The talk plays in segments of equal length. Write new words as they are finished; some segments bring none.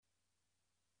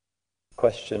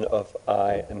question of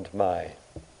I and my.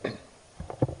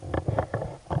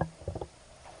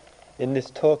 In this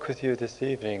talk with you this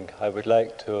evening, I would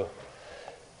like to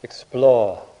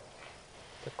explore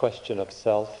the question of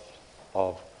self,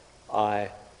 of I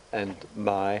and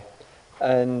my,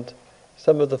 and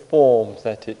some of the forms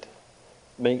that it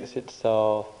makes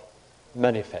itself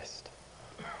manifest.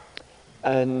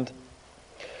 And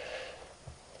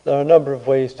there are a number of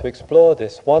ways to explore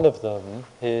this. One of them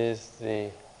is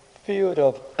the field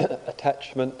of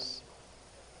attachments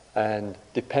and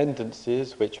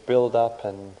dependencies which build up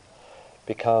and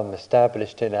become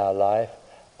established in our life,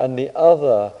 and the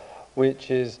other which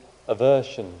is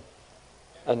aversion.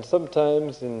 And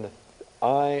sometimes in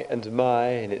I and my,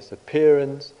 in its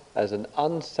appearance as an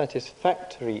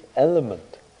unsatisfactory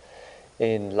element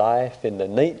in life, in the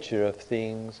nature of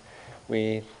things,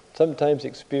 we sometimes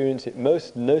experience it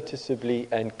most noticeably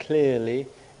and clearly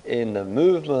in the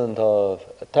movement of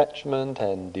attachment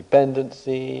and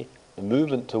dependency, the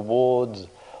movement towards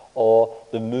or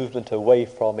the movement away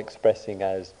from, expressing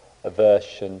as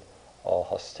aversion or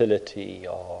hostility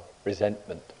or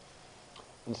resentment.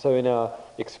 And so in our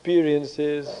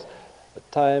experiences,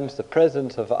 at times the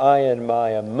presence of I and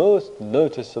my are most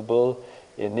noticeable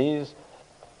in these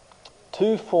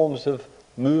two forms of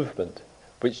movement,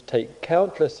 which take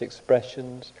countless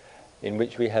expressions, in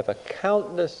which we have a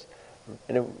countless,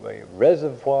 in a way,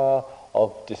 reservoir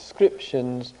of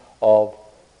descriptions of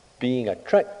being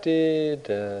attracted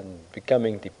and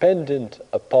becoming dependent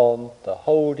upon the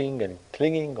holding and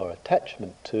clinging or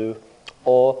attachment to,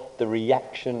 or the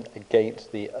reaction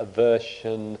against the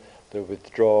aversion, the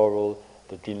withdrawal,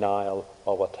 the denial,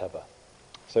 or whatever.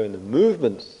 So in the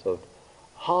movements of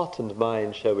heart and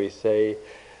mind, shall we say,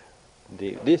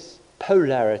 this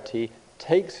polarity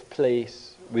takes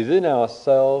place within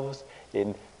ourselves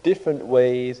in different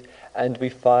ways, and we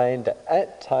find that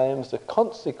at times the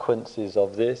consequences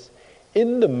of this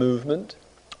in the movement,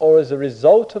 or as a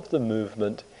result of the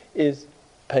movement, is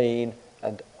pain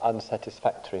and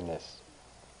unsatisfactoriness.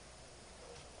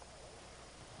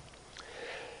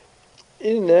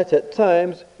 In that, at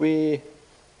times, the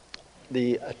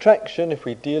attraction, if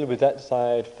we deal with that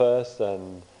side first,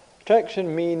 and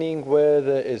attraction meaning where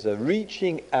there is a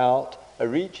reaching out, a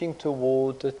reaching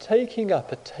towards, a taking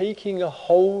up, a taking a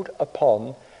hold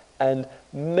upon, and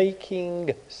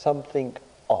making something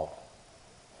of.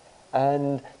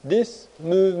 And this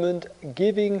movement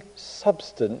giving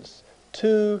substance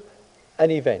to an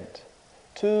event,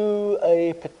 to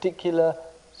a particular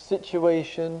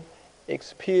situation,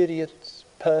 experience,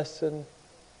 person,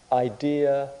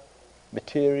 idea,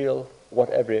 material,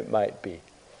 whatever it might be.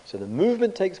 So the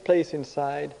movement takes place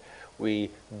inside,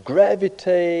 we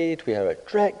gravitate, we are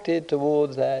attracted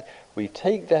towards that, we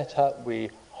take that up, we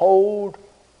hold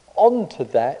on to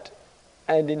that,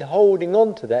 and in holding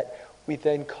on to that, we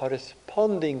then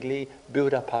correspondingly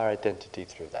build up our identity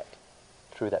through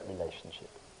that relationship.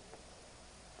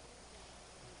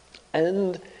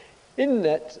 And in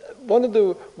that, one of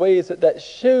the ways that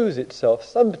shows itself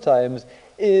sometimes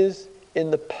is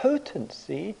in the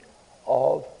potency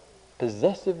of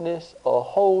possessiveness or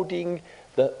holding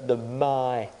the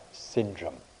my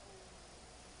syndrome.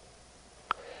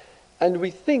 And we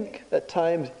think at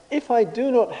times, if I do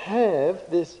not have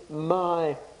this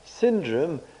my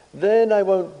syndrome, then I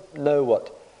won't know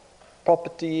what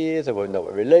property is, I won't know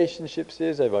what relationships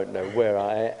is, I won't know where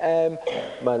I am,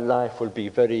 my life will be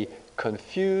very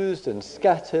confused and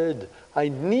scattered. I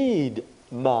need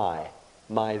my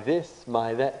this,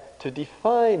 my that, to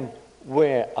define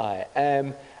where I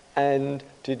am and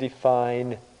to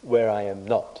define where I am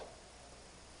not.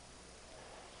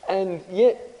 And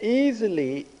yet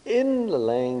easily in the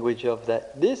language of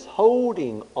that, this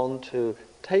holding onto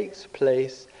takes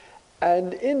place,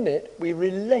 and in it we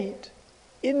relate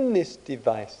in this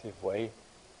divisive way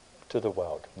to the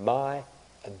world, my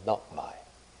and not my.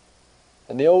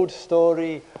 And the old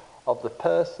story of the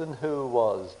person who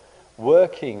was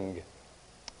working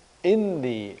in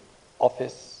the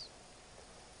office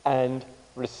and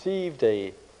received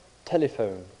a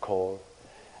telephone call,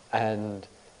 and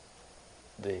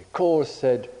the call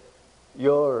said,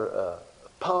 your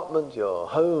apartment, your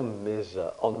home is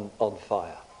on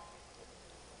fire.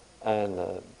 And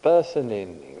the person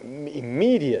in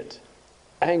immediate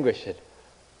anguish said,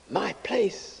 my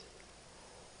place,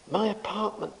 my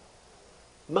apartment,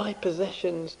 my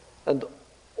possessions, and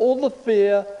all the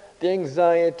fear, the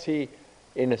anxiety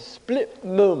in a split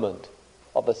moment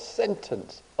of a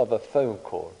sentence of a phone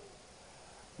call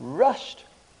rushed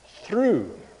through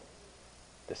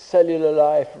the cellular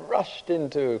life, rushed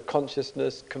into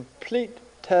consciousness, complete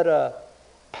terror,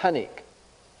 panic,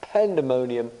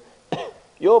 pandemonium,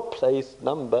 your place,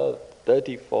 number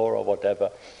 34 or whatever,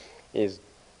 is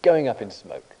going up in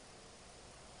smoke.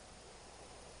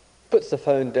 Puts the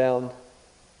phone down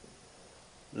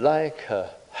like a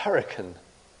hurricane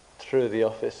through the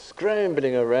office,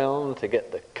 scrambling around to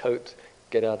get the coat,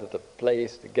 get out of the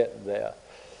place, to get there.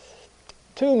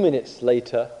 2 minutes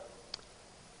later,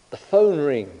 the phone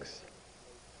rings.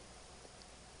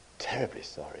 Terribly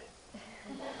sorry.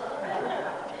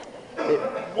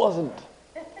 It wasn't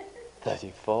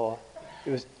 34. It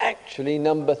was actually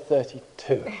number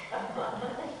 32.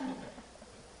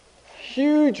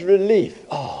 Huge relief.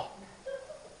 Oh,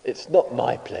 it's not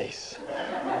my place.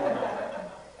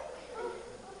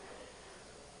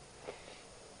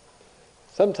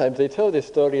 Sometimes they tell this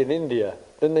story in India.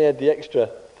 Then they add the extra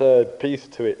third piece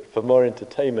to it for more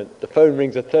entertainment. The phone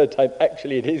rings a third time.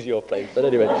 Actually, it is your place. But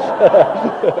anyway.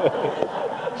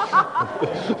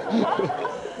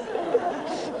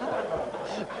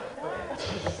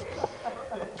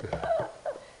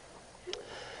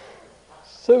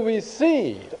 So we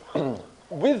see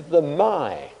with the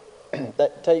my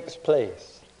that takes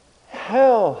place,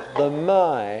 how the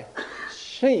my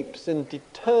shapes and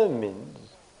determines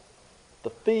the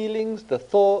feelings, the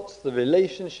thoughts, the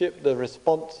relationship, the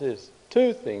responses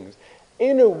to things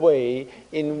in a way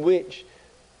in which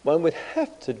one would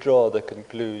have to draw the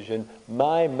conclusion,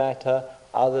 my matter,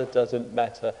 other doesn't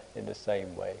matter in the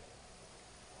same way.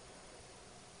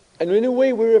 And in a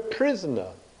way we're a prisoner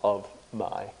of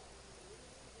my.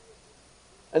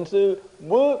 And to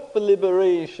work for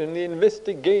liberation, the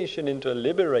investigation into a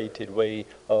liberated way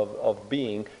of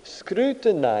being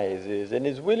scrutinizes and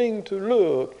is willing to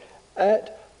look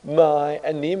at my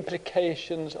and the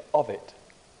implications of it.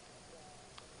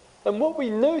 And what we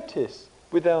notice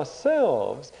with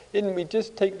ourselves, when we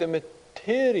just take the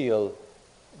material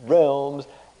realms,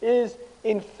 is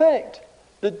in fact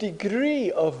the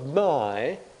degree of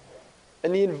my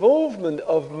and the involvement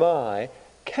of my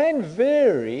can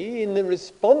vary in the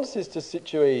responses to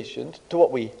situations, to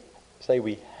what we say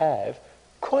we have,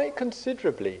 quite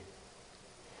considerably.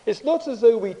 It's not as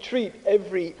though we treat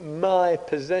every my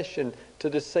possession to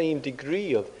the same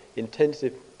degree of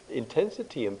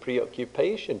intensity and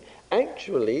preoccupation.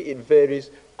 Actually, it varies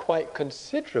quite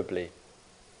considerably.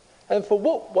 And for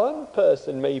what one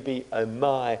person may be a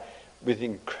my with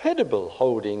incredible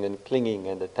holding and clinging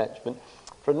and attachment,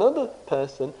 for another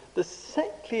person,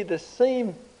 exactly the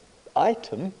same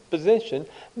item, possession,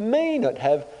 may not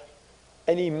have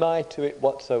any my to it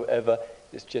whatsoever.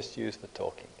 It's just used for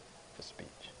talking, for speech.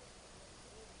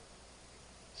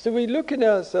 So we look at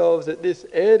ourselves at this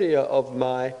area of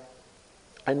my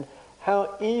and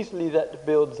how easily that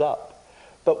builds up.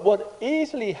 But what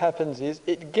easily happens is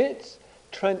it gets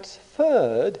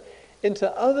transferred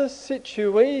into other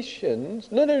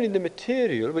situations, not only the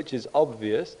material, which is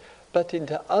obvious, but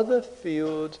into other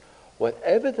fields,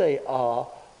 whatever they are,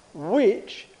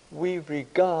 which we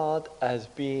regard as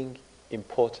being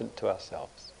important to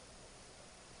ourselves.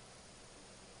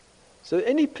 So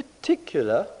any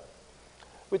particular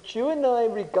which you and I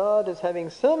regard as having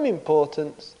some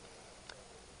importance,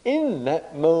 in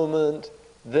that moment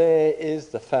there is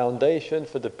the foundation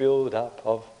for the build-up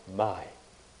of my.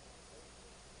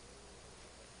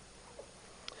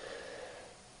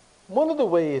 One of the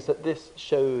ways that this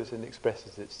shows and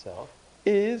expresses itself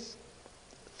is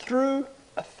through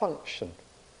a function.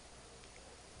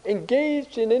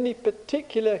 Engaged in any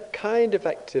particular kind of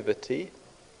activity,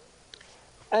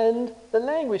 and the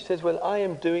language says, well, I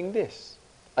am doing this.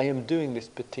 I am doing this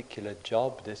particular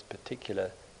job, this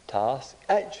particular task.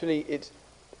 Actually, it's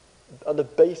on a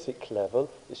basic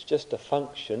level, it's just a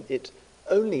function. It's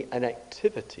only an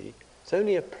activity. It's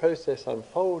only a process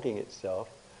unfolding itself.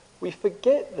 We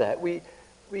forget that. We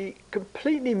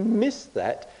completely miss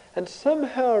that, and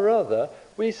somehow or other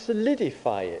we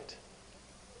solidify it.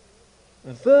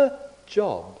 The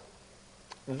job,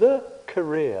 the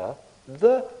career,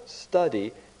 the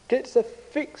study gets a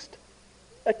fixed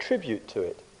attribute to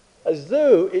it, as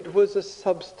though it was a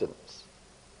substance.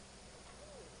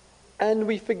 And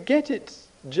we forget it's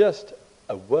just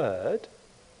a word.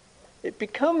 It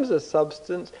becomes a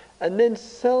substance, and then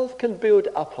self can build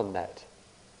up on that.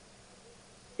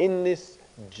 In this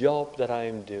job that I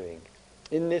am doing,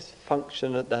 in this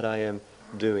function that I am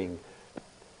doing,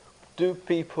 do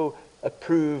people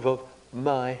approve of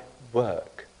my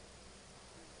work?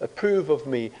 Approve of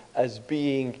me as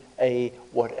being a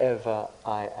whatever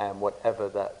I am, whatever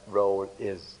that role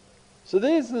is. So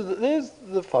there's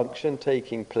the function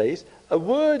taking place. A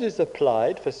word is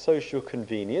applied for social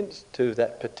convenience to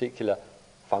that particular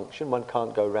function. One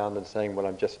can't go around and saying, well,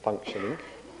 I'm just functioning.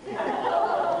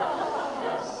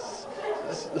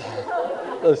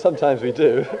 Though sometimes we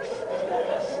do.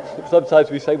 Sometimes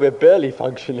we say we're barely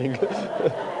functioning.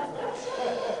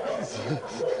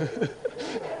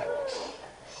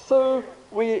 So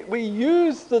we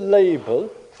use the label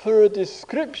for a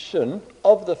description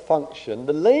of the function.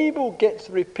 The label gets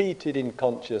repeated in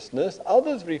consciousness,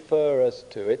 others refer us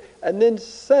to it, and then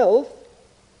self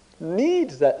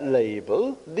needs that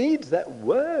label, needs that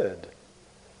word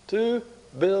to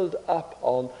build up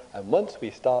on. And once we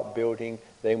start building,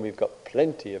 then we've got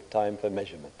plenty of time for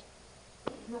measurement.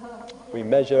 We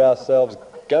measure ourselves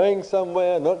going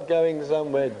somewhere, not going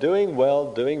somewhere, doing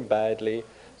well, doing badly.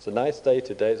 It's a nice day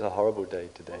today, it's a horrible day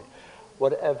today.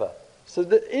 Whatever. So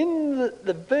that in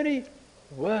the very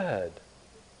word,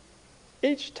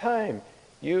 each time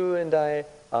you and I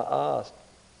are asked,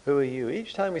 who are you?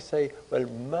 Each time we say, well,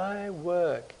 my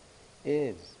work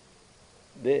is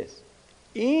this.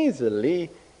 Easily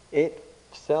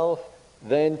itself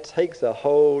then takes a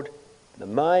hold, the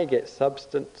my gets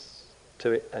substance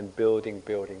to it, and building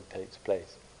takes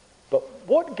place. But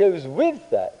what goes with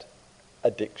that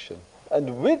addiction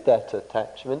and with that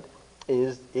attachment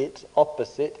is its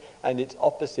opposite, and its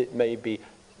opposite may be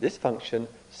this function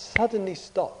suddenly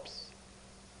stops.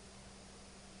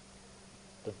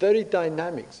 The very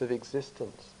dynamics of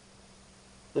existence,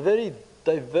 the very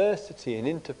diversity and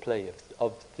interplay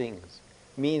of things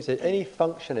means that any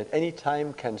function at any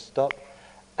time can stop,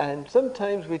 and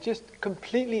sometimes we're just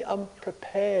completely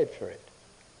unprepared for it.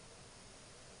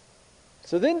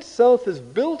 So then self is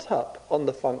built up on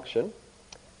the function,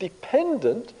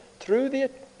 dependent through the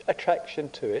attraction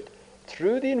to it,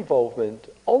 through the involvement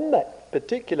on that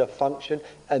particular function,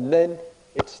 and then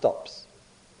it stops.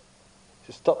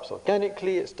 It stops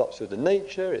organically, it stops through the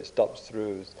nature, it stops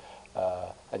through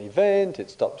an event, it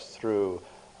stops through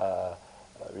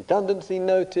redundancy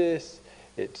notice,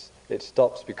 it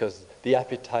stops because the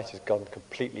appetite has gone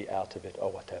completely out of it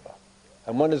or whatever.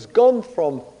 And one has gone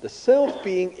from the self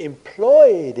being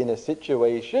employed in a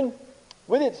situation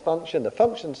with its function, the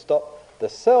function stops, the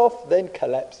self then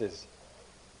collapses,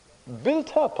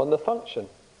 built up on the function.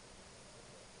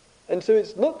 And so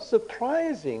it's not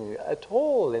surprising at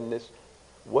all in this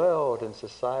world and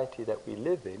society that we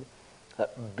live in,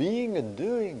 that being and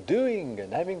doing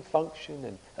and having function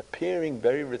and appearing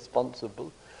very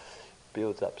responsible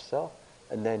builds up self,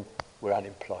 and then we're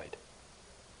unemployed.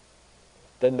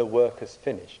 Then the work is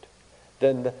finished.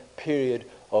 Then the period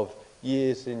of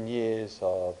years and years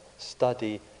of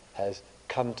study has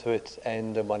come to its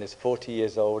end, and one is 40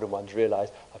 years old and one's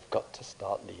realized, I've got to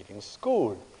start leaving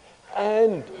school.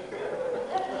 And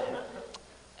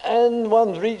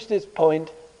one's reached this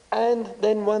point, and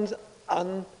then one's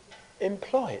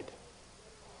unemployed.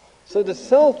 So the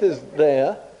self is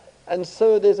there, and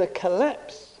so there's a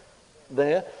collapse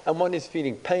there, and one is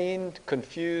feeling pained,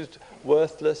 confused,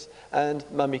 worthless, and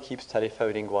mummy keeps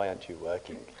telephoning, why aren't you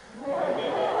working?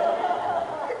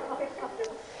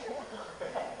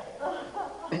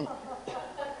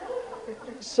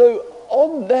 So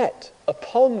on that,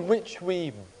 upon which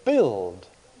we build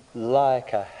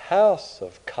like a house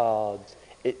of cards,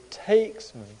 it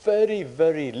takes very,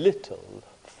 very little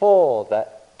for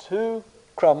that to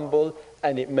crumble,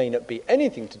 and it may not be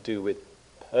anything to do with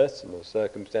personal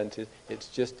circumstances, it's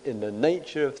just in the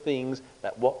nature of things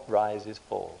that what rises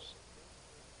falls.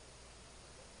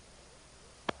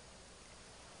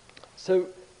 So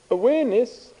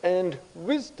awareness and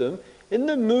wisdom in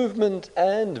the movement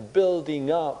and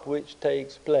building up which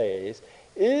takes place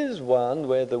is one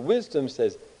where the wisdom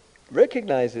says,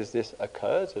 recognizes this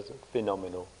occurs as a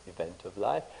phenomenal event of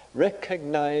life,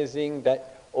 recognizing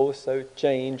that also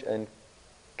change and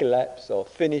collapse or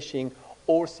finishing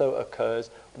also occurs.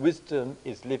 Wisdom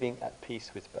is living at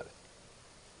peace with both.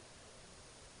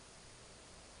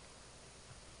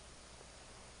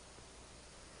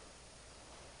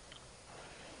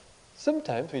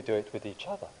 Sometimes we do it with each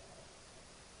other.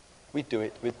 We do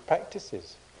it with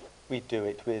practices. We do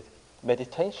it with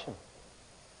meditation.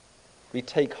 We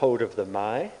take hold of the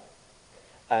my,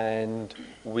 and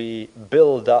we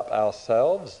build up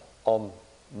ourselves on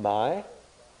my,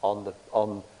 on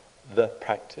the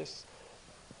practice,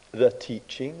 the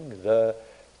teaching, the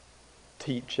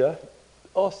teacher,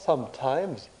 or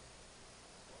sometimes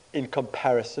in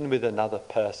comparison with another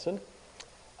person,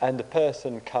 and the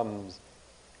person comes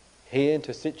here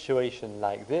into a situation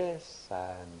like this,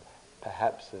 and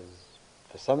perhaps as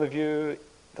for some of you,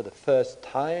 for the first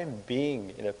time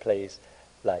being in a place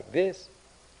like this,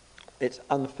 it's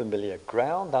unfamiliar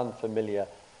ground, unfamiliar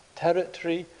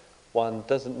territory, one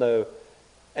doesn't know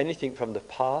anything from the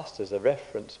past as a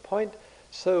reference point,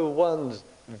 so one's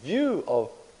view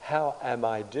of how am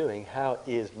I doing, how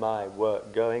is my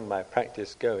work going, my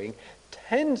practice going,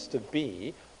 tends to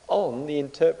be on the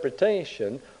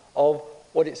interpretation of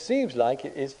what it seems like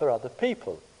it is for other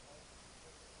people.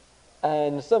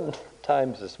 And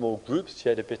sometimes the small groups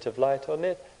shed a bit of light on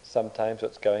it, sometimes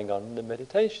what's going on in the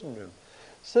meditation room.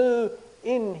 So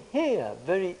in here,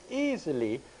 very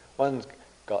easily, one's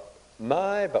got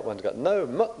but one's got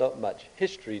not much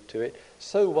history to it,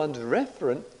 so one's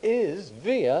referent is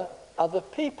via other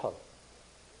people.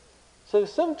 So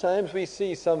sometimes we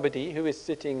see somebody who is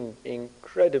sitting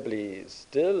incredibly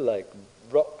still, like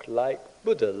rock-like,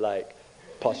 Buddha-like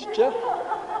posture.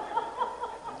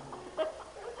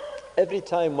 Every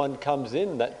time one comes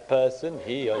in, that person,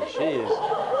 he or she, is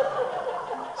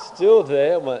still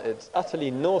there. Well, it's utterly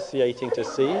nauseating to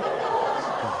see.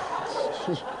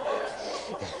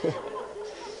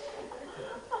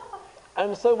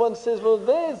 And so one says, well,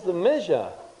 there's the measure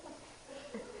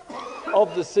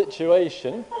of the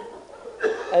situation,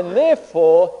 and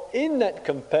therefore, in that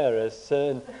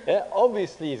comparison,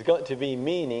 obviously it's got to be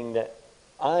meaning that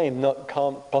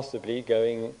can't possibly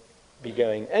be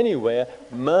going anywhere.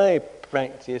 My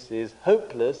practice is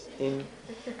hopeless in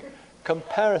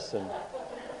comparison.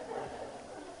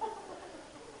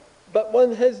 But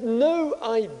one has no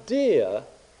idea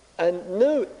and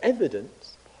no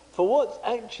evidence for what's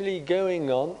actually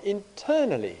going on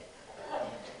internally.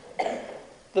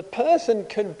 The person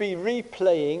can be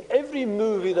replaying every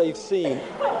movie they've seen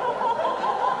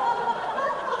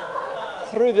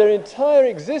through their entire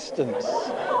existence,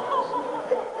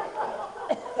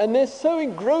 and they're so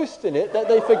engrossed in it that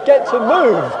they forget to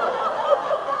move.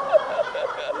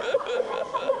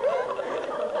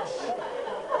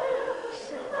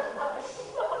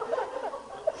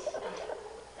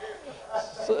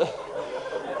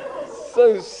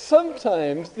 So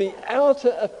sometimes the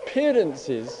outer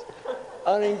appearances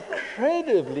are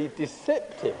incredibly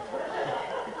deceptive.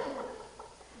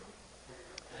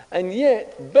 And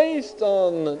yet, based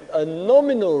on a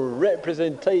nominal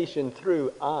representation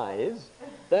through eyes,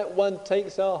 that one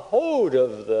takes a hold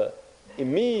of the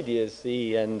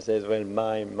immediacy and says, well,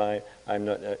 I'm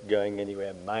not going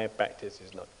anywhere, my practice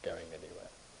is not going anywhere.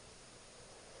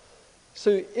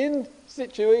 So in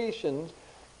situations,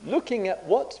 looking at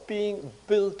what's being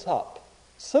built up,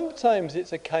 sometimes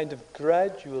it's a kind of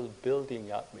gradual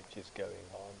building up which is going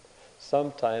on.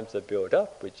 Sometimes the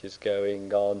build-up which is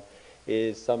going on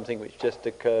is something which just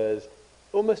occurs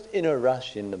almost in a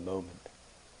rush in the moment.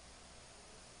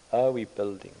 Are we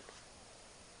building?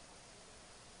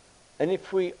 And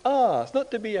if we are, it's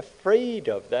not to be afraid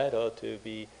of that or to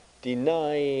be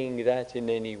denying that in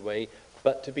any way,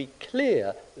 but to be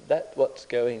clear that that's what's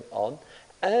going on,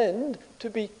 and to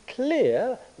be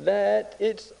clear that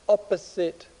its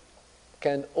opposite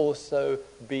can also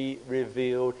be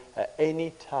revealed at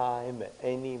any time, at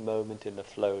any moment in the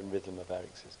flow and rhythm of our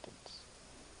existence.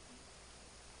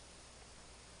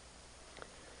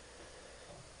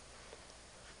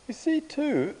 You see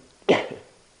too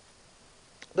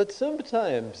that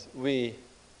sometimes we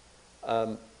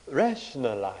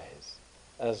rationalize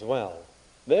as well.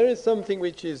 There is something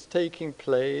which is taking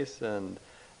place, and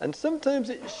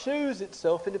sometimes it shows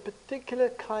itself in a particular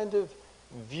kind of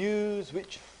views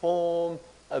which form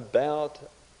about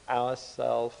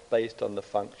ourselves based on the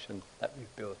function that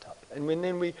we've built up. And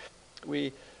then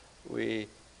we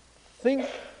think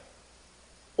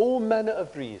all manner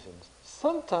of reasons.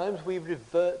 Sometimes we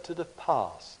revert to the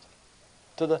past,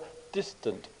 to the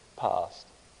distant past.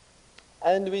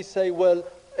 And we say, well,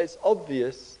 it's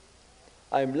obvious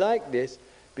I'm like this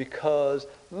because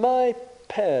my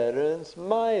parents,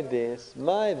 my this,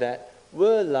 my that,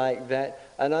 were like that,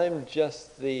 and I'm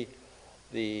just the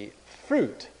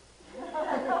fruit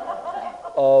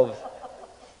of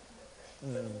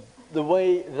the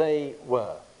way they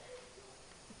were.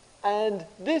 And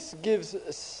this gives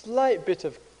a slight bit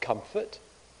of comfort,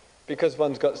 because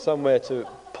one's got somewhere to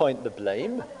point the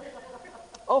blame,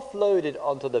 offload it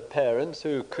onto the parents,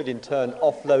 who could in turn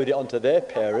offload it onto their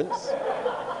parents.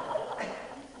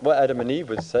 What Adam and Eve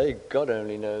would say, God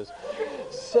only knows.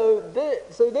 So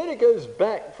then it goes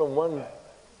back from one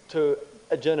to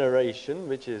a generation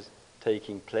which is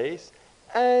taking place,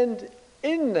 and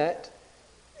in that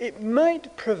it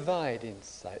might provide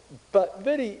insight, but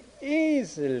very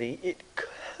easily it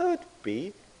could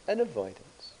be an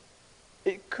avoidance.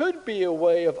 It could be a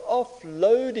way of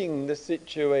offloading the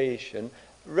situation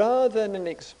rather than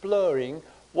exploring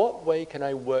what way can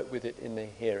I work with it in the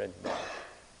here and now.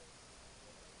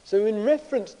 So in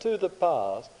reference to the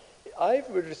past, I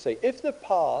would say if the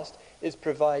past is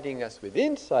providing us with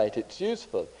insight, it's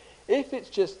useful. If it's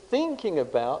just thinking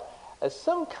about as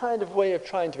some kind of way of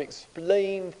trying to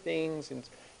explain things in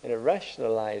a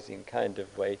rationalizing kind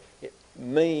of way, it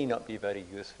may not be very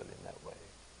useful in that way.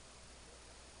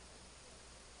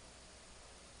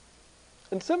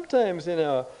 And sometimes in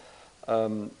our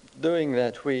doing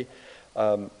that, we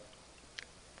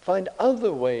find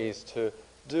other ways to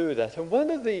do that. And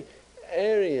one of the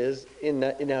areas in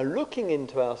our looking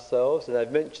into ourselves, and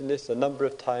I've mentioned this a number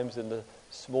of times in the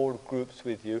small groups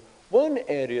with you, one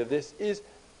area of this is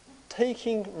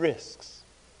taking risks.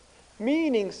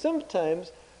 Meaning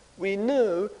sometimes we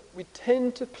know we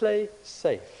tend to play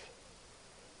safe.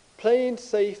 Playing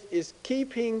safe is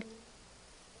keeping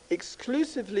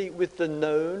exclusively with the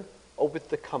known or with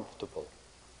the comfortable.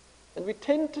 And we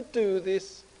tend to do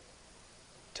this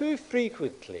too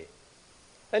frequently.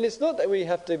 And it's not that we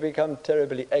have to become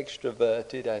terribly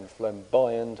extroverted and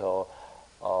flamboyant or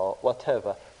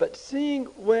whatever, but seeing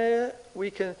where we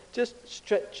can just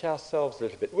stretch ourselves a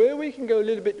little bit, where we can go a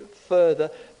little bit further,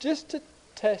 just to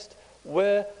test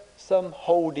where some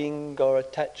holding or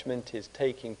attachment is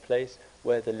taking place,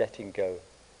 where the letting go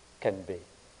can be.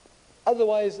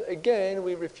 Otherwise, again,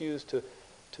 we refuse to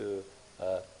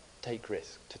take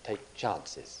risks, to take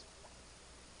chances.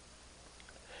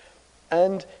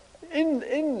 And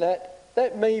in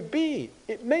that may be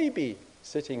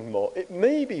sitting more, it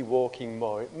may be walking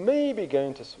more, it may be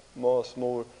going to more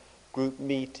small group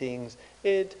meetings,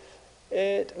 it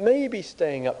may be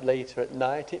staying up later at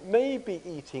night, it may be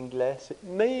eating less, it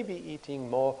may be eating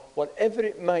more, whatever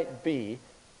it might be,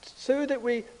 so that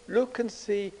we look and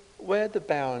see where the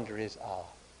boundaries are,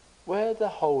 where the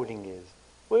holding is,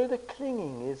 where the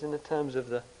clinging is in the terms of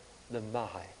the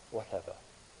my, whatever.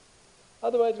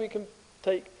 Otherwise we can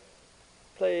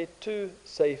play too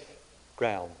safe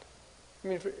ground. I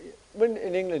mean, when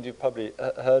in England you probably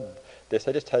heard this,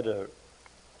 I just had a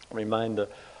reminder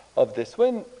of this.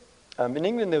 When in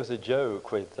England there was a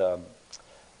joke with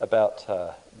about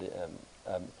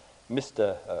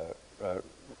Mr.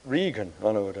 Reagan,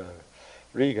 Ronald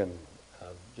Reagan,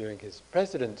 during his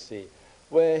presidency,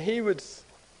 where he would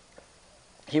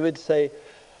say,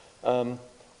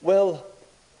 well,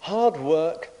 hard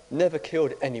work never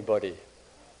killed anybody,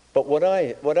 but what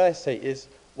I say is,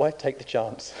 why take the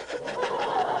chance?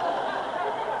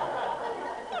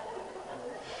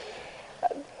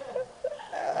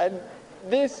 and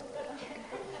this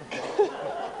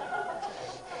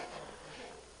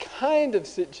kind of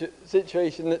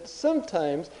situation that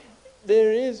sometimes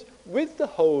there is with the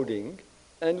holding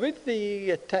and with the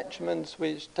attachments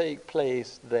which take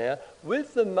place there,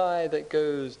 with the my that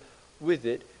goes with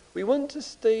it, we want to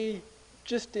stay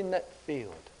just in that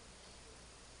field.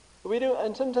 We don't,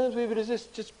 and sometimes we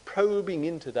resist just probing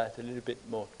into that a little bit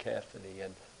more carefully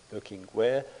and looking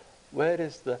where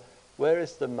is the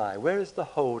my, where is the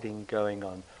holding going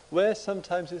on, where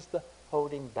sometimes is the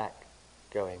holding back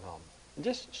going on, and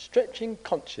just stretching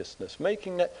consciousness,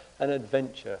 making that an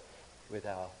adventure with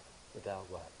our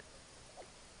work.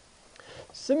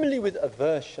 Similarly with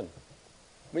aversion,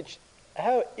 which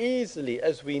how easily,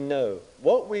 as we know,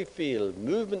 what we feel,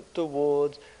 movement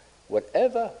towards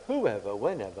whatever, whoever,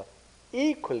 whenever,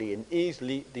 equally and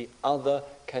easily the other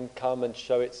can come and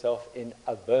show itself in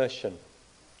aversion.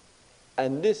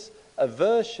 And this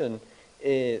aversion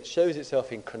shows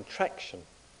itself in contraction.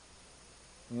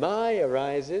 My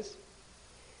arises,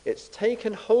 it's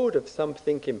taken hold of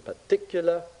something in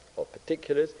particular or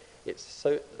particulars, it's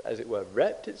so, as it were,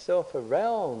 wrapped itself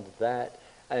around that,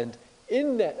 and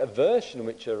in that aversion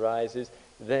which arises,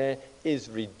 there is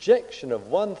rejection of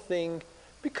one thing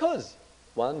because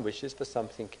one wishes for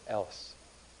something else.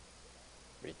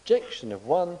 Rejection of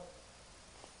one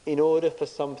in order for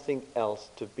something else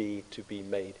to be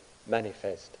made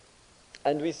manifest.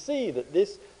 And we see that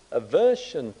this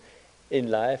aversion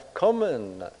in life,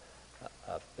 common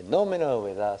phenomena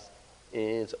with us,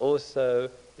 is also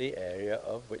the area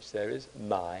of which there is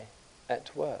my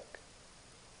at work.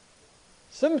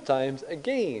 Sometimes,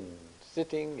 again,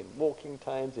 sitting in walking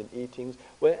times, in eatings,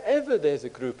 wherever there's a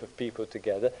group of people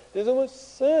together, there's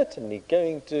almost certainly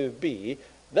going to be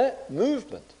that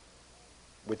movement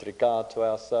with regard to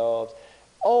ourselves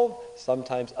of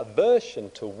sometimes aversion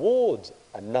towards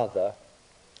another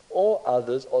or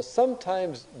others, or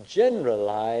sometimes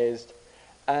generalized,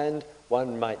 and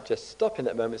one might just stop in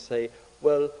that moment and say,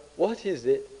 well, what is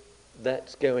it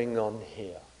that's going on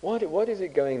here? What is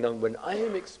it going on when I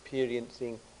am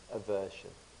experiencing aversion?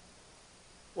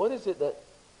 What is it that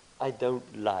I don't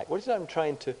like? What is it I'm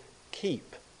trying to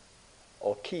keep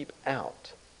or keep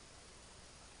out?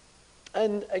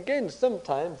 And again,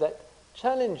 sometimes that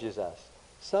challenges us.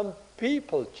 Some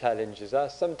people challenges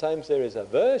us. Sometimes there is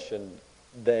aversion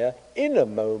there in a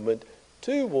moment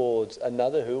towards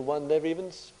another who one never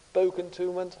even spoken to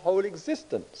in one's whole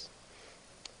existence.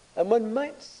 And one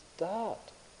might start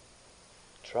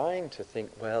trying to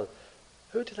think, well,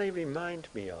 who do they remind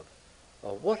me of?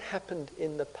 Or what happened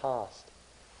in the past?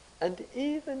 And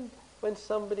even when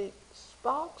somebody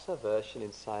sparks aversion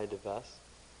inside of us,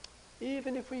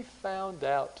 even if we found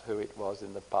out who it was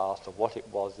in the past or what it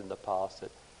was in the past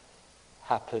that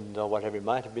happened or whatever, it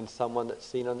might have been someone that's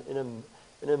seen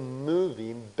in a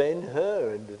movie,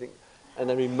 Ben-Hur, and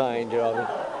a reminder of it.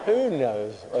 Who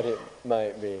knows what it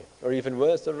might be? Or even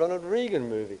worse, the Ronald Reagan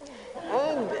movie.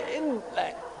 And in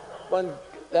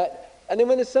and then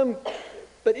when there's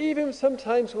but even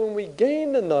sometimes when we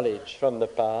gain the knowledge from the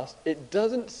past, it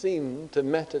doesn't seem to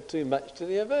matter too much to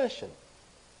the aversion.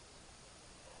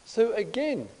 So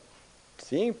again,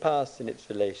 seeing past in its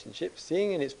relationship,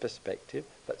 seeing in its perspective,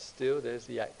 but still there's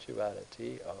the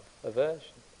actuality of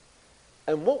aversion.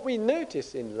 And what we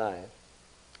notice in life,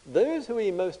 those who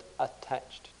we're most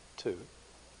attached to,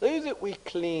 those that we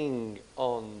cling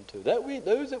on to,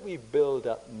 those that we build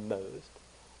up most,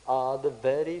 are the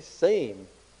very same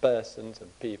persons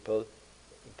and people,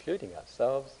 including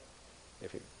ourselves,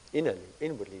 if we're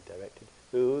inwardly directed,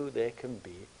 who there can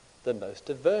be the most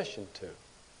aversion to.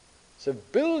 So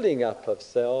building up of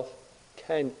self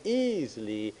can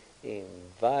easily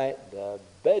invite the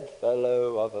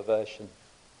bedfellow of aversion.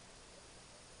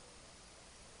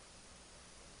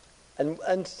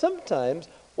 And sometimes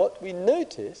what we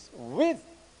notice with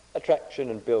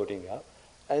attraction and building up,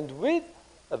 and with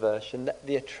aversion, that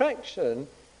the attraction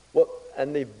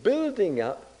and the building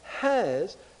up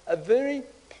has a very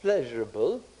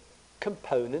pleasurable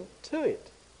component to it.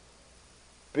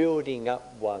 Building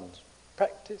up one's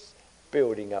practice,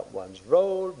 building up one's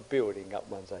role, building up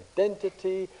one's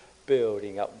identity,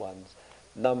 building up one's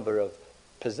number of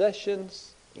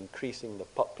possessions, increasing the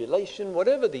population,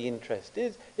 whatever the interest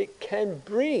is, it can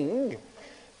bring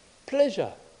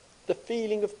pleasure, the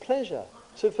feeling of pleasure.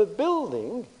 So for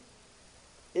building,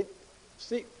 it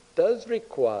does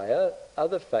require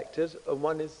other factors, and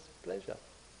one is pleasure,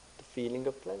 the feeling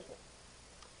of pleasure.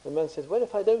 The man says, well,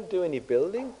 if I don't do any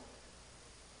building,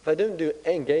 if I don't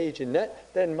engage in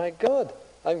that, then my God,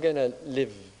 I'm going to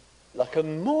live like a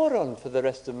moron for the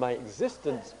rest of my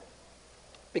existence.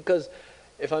 Because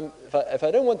if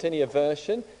I don't want any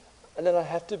aversion, and then I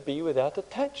have to be without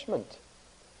attachment.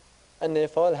 And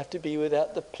therefore I'll have to be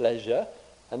without the pleasure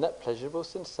and that pleasurable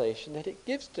sensation that it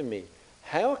gives to me.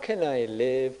 How can I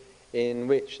live in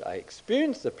which I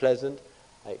experience the pleasant,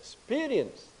 I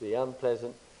experience the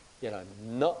unpleasant, yet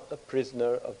I'm not a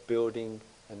prisoner of building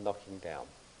and knocking down,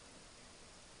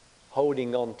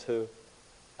 holding on to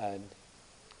and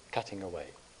cutting away?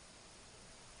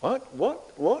 What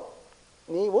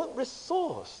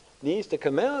resource needs to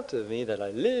come out of me that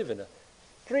I live in a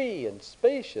free and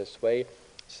spacious way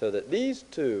so that these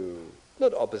two,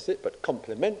 not opposite but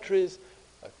complementaries,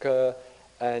 occur,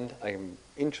 and I'm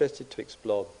interested to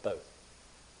explore both.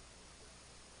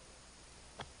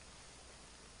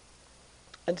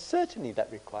 And certainly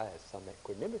that requires some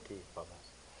equanimity from us.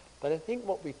 But I think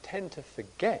what we tend to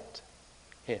forget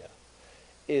here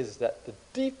is that the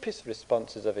deepest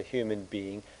responses of a human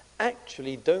being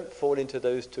actually don't fall into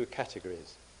those two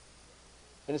categories.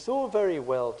 And it's all very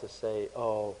well to say,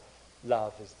 oh,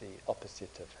 love is the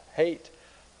opposite of hate,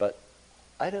 but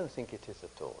I don't think it is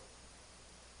at all.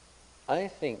 I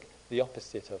think the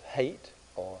opposite of hate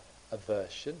or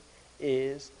aversion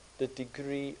is the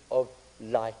degree of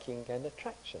liking and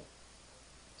attraction.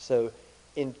 So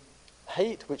in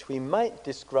hate, which we might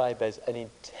describe as an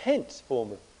intense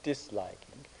form of disliking,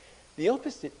 the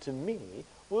opposite to me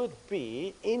would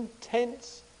be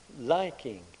intense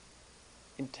liking.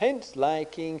 Intense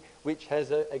liking which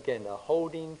has, again, a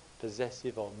holding,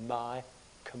 possessive or my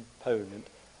component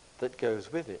that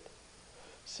goes with it.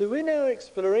 So in our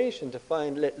exploration to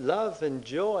find, let love and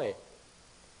joy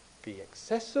be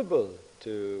accessible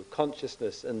to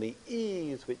consciousness, and the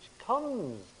ease which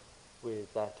comes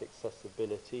with that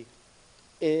accessibility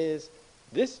is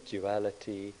this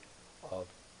duality of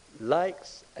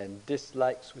likes and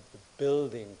dislikes with the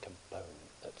building component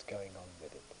that's going on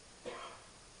with it.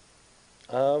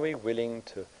 Are we willing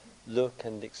to look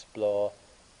and explore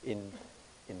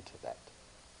into that?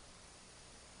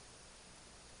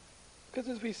 Because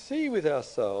as we see with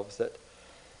ourselves that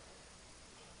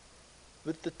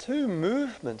with the two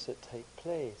movements that take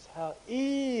place, how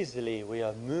easily we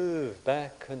are moved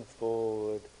back and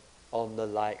forward on the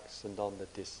likes and on the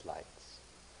dislikes.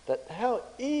 That how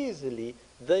easily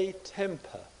they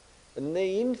temper and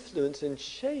they influence and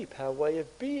shape our way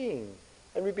of being.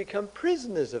 And we become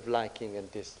prisoners of liking and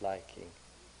disliking.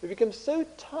 We become so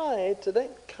tied to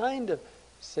that kind of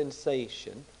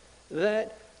sensation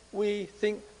that we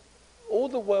think all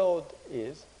the world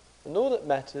is, and all that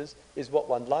matters is what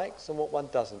one likes and what one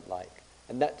doesn't like.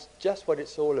 And that's just what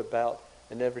it's all about,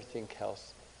 and everything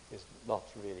else is not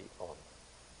really on.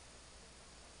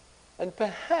 And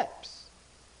perhaps,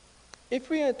 if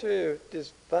we are to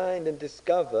find and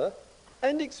discover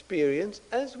and experience,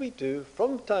 as we do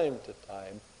from time to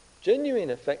time, genuine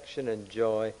affection and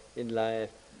joy in life,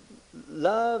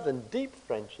 love and deep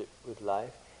friendship with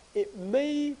life, it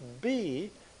may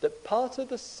be that part of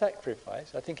the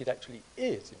sacrifice, I think it actually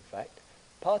is in fact,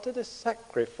 part of the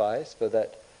sacrifice for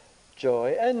that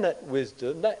joy and that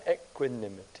wisdom, that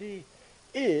equanimity,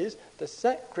 is the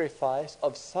sacrifice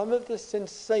of some of the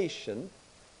sensation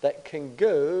that can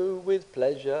go with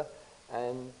pleasure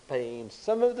and pain,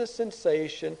 some of the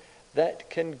sensation that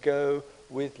can go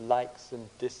with likes and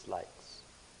dislikes.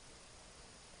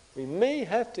 We may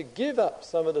have to give up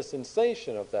some of the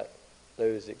sensation of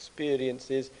those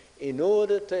experiences in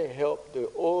order to help the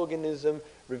organism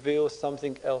reveal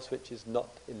something else which is not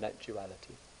in that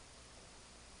duality.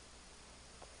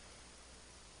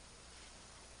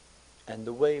 And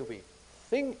the way we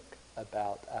think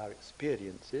about our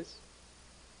experiences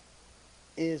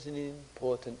is an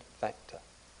important factor.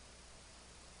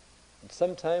 And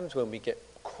sometimes when we get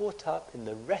caught up in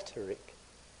the rhetoric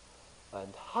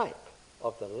and hype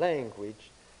of the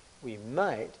language, we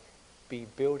might be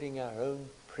building our own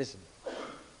prison.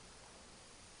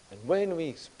 And when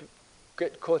we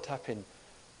get caught up in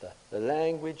the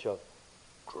language of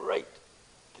great,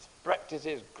 this practice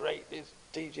is great, this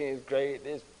teaching is great,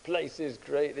 this place is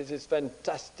great, this is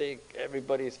fantastic,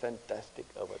 everybody is fantastic,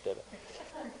 or whatever.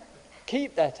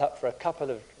 Keep that up for a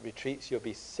couple of retreats, you'll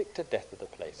be sick to death of the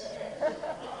place.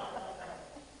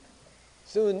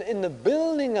 So in the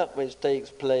building up which takes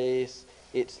place,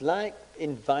 it's like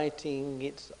inviting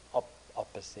its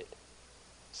opposite.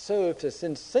 So if the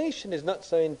sensation is not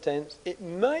so intense, it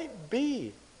might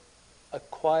be a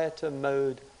quieter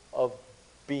mode of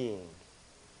being.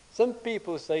 Some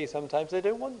people say sometimes they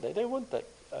don't want that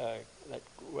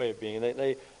way of being.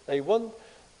 They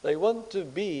want to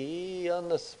be on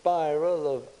the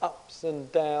spiral of ups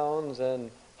and downs and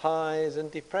highs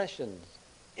and depressions.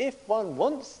 If one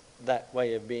wants that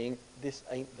way of being, this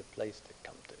ain't the place to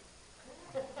come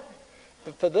to.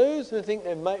 But for those who think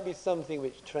there might be something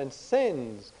which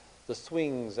transcends the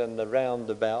swings and the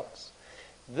roundabouts,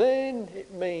 then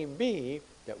it may be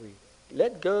that we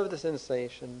let go of the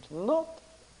sensations, not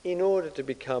in order to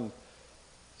become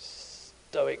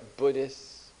stoic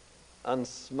Buddhists,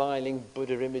 unsmiling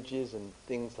Buddha images and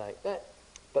things like that,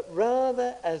 but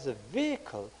rather as a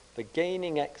vehicle for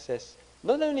gaining access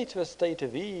not only to a state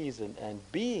of ease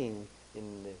and being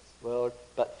in this world,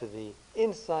 but for the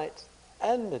insights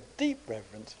and the deep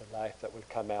reverence for life that will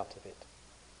come out of it,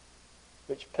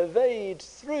 which pervades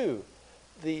through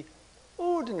the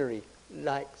ordinary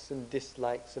likes and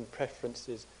dislikes and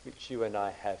preferences which you and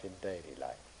I have in daily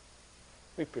life.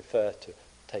 We prefer to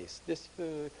taste this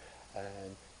food,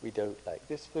 and we don't like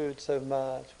this food so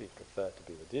much. We prefer to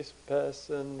be with this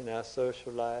person in our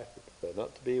social life. We prefer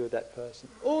not to be with that person.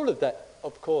 All of that,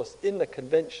 of course, in the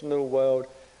conventional world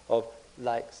of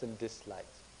likes and dislikes,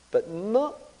 but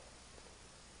not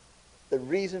the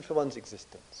reason for one's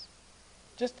existence.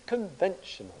 Just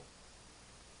conventional.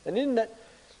 And in that,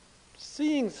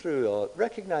 seeing through or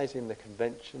recognizing the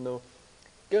conventional,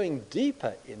 going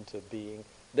deeper into being,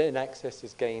 then access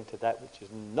is gained to that which is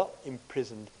not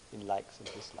imprisoned in likes and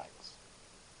dislikes,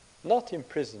 not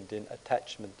imprisoned in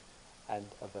attachment and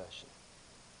aversion.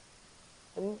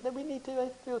 And then we need to, I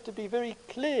feel, to be very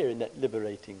clear in that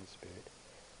liberating spirit,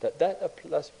 that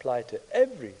apply to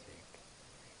everything,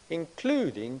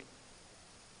 including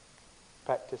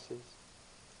practices,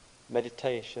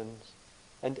 meditations,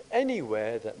 and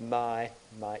anywhere that might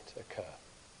occur.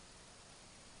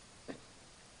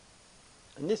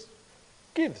 And this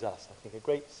gives us, I think, a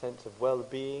great sense of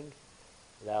well-being,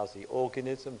 allows the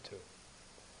organism to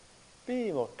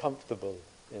be more comfortable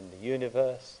in the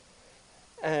universe,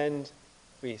 and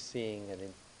we're seeing and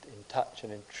in touch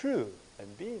and in true,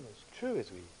 and being as true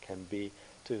as we can be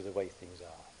to the way things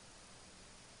are.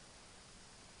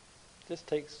 Just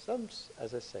takes some,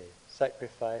 as I say,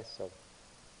 sacrifice of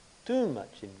too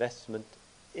much investment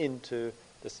into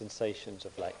the sensations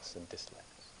of likes and dislikes.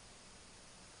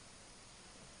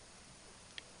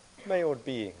 May all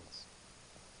beings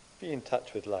be in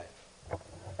touch with life.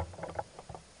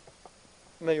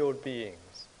 May all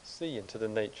beings see into the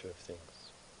nature of things.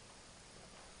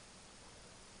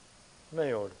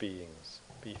 May all beings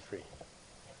be free.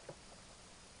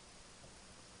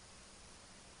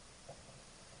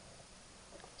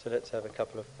 So let's have a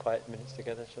couple of quiet minutes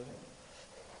together, shall we?